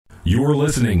You're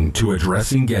listening to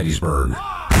Addressing Gettysburg.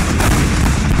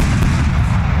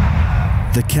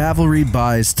 The Cavalry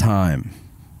Buys Time,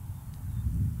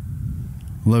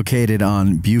 located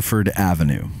on Buford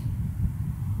Avenue.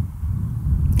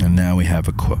 And now we have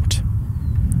a quote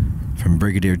from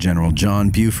Brigadier General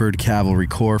John Buford, Cavalry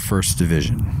Corps, 1st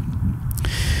Division.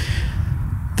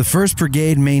 The 1st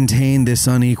Brigade maintained this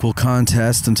unequal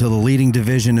contest until the leading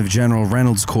division of General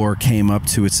Reynolds' Corps came up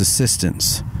to its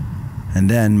assistance, and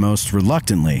then, most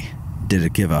reluctantly, did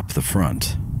it give up the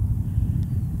front.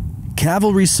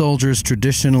 Cavalry soldiers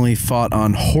traditionally fought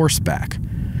on horseback,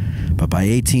 but by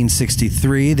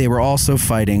 1863 they were also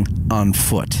fighting on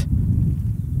foot.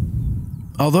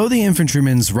 Although the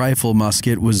infantryman's rifle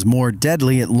musket was more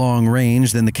deadly at long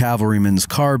range than the cavalryman's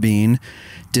carbine,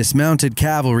 dismounted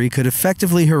cavalry could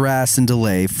effectively harass and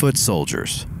delay foot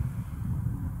soldiers.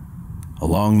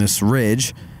 Along this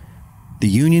ridge, the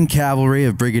Union cavalry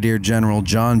of Brigadier General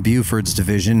John Buford's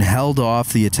division held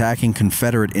off the attacking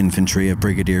Confederate infantry of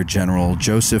Brigadier General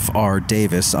Joseph R.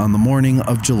 Davis on the morning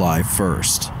of July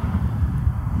 1st.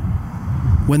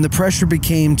 When the pressure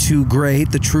became too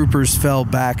great, the troopers fell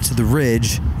back to the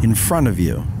ridge in front of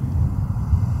you.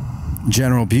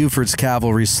 General Buford's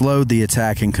cavalry slowed the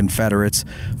attacking Confederates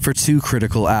for 2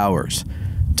 critical hours,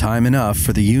 time enough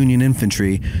for the Union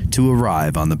infantry to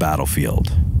arrive on the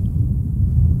battlefield.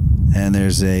 And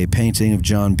there's a painting of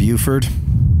John Buford,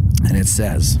 and it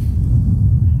says,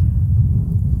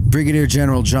 Brigadier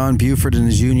General John Buford and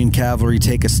his Union cavalry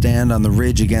take a stand on the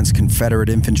ridge against Confederate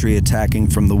infantry attacking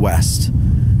from the west.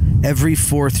 Every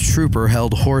 4th trooper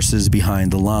held horses behind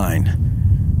the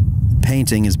line. The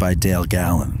painting is by Dale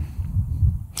Gallen.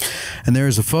 And there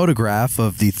is a photograph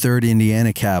of the 3rd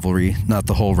Indiana Cavalry, not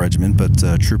the whole regiment, but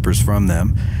troopers from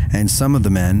them, and some of the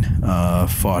men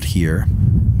fought here.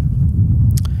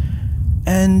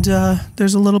 And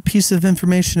there's a little piece of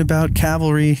information about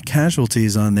cavalry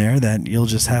casualties on there that you'll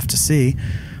just have to see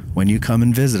when you come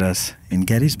and visit us in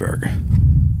Gettysburg.